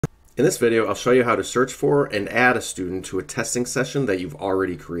In this video, I'll show you how to search for and add a student to a testing session that you've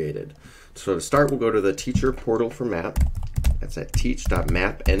already created. So to start, we'll go to the teacher portal for MAP. That's at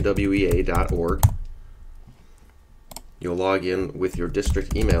teach.mapnwea.org. You'll log in with your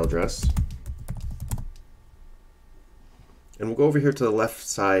district email address. And we'll go over here to the left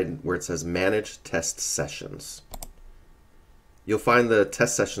side where it says Manage Test Sessions. You'll find the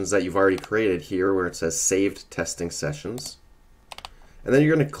test sessions that you've already created here where it says Saved Testing Sessions. And then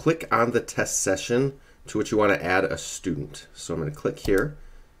you're going to click on the test session to which you want to add a student. So I'm going to click here,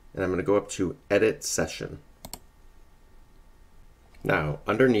 and I'm going to go up to Edit Session. Now,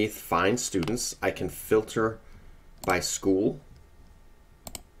 underneath Find Students, I can filter by school.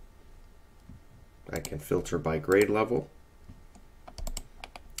 I can filter by grade level.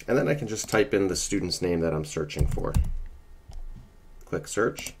 And then I can just type in the student's name that I'm searching for. Click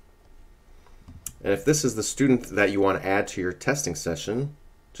Search. And if this is the student that you want to add to your testing session,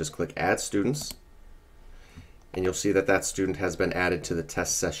 just click Add Students. And you'll see that that student has been added to the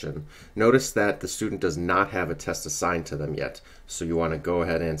test session. Notice that the student does not have a test assigned to them yet. So you want to go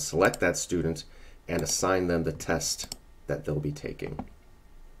ahead and select that student and assign them the test that they'll be taking.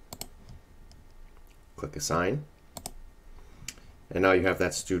 Click Assign. And now you have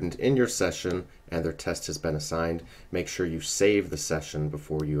that student in your session and their test has been assigned. Make sure you save the session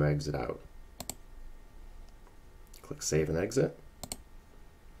before you exit out. Click Save and Exit.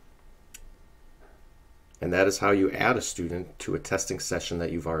 And that is how you add a student to a testing session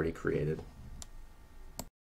that you've already created.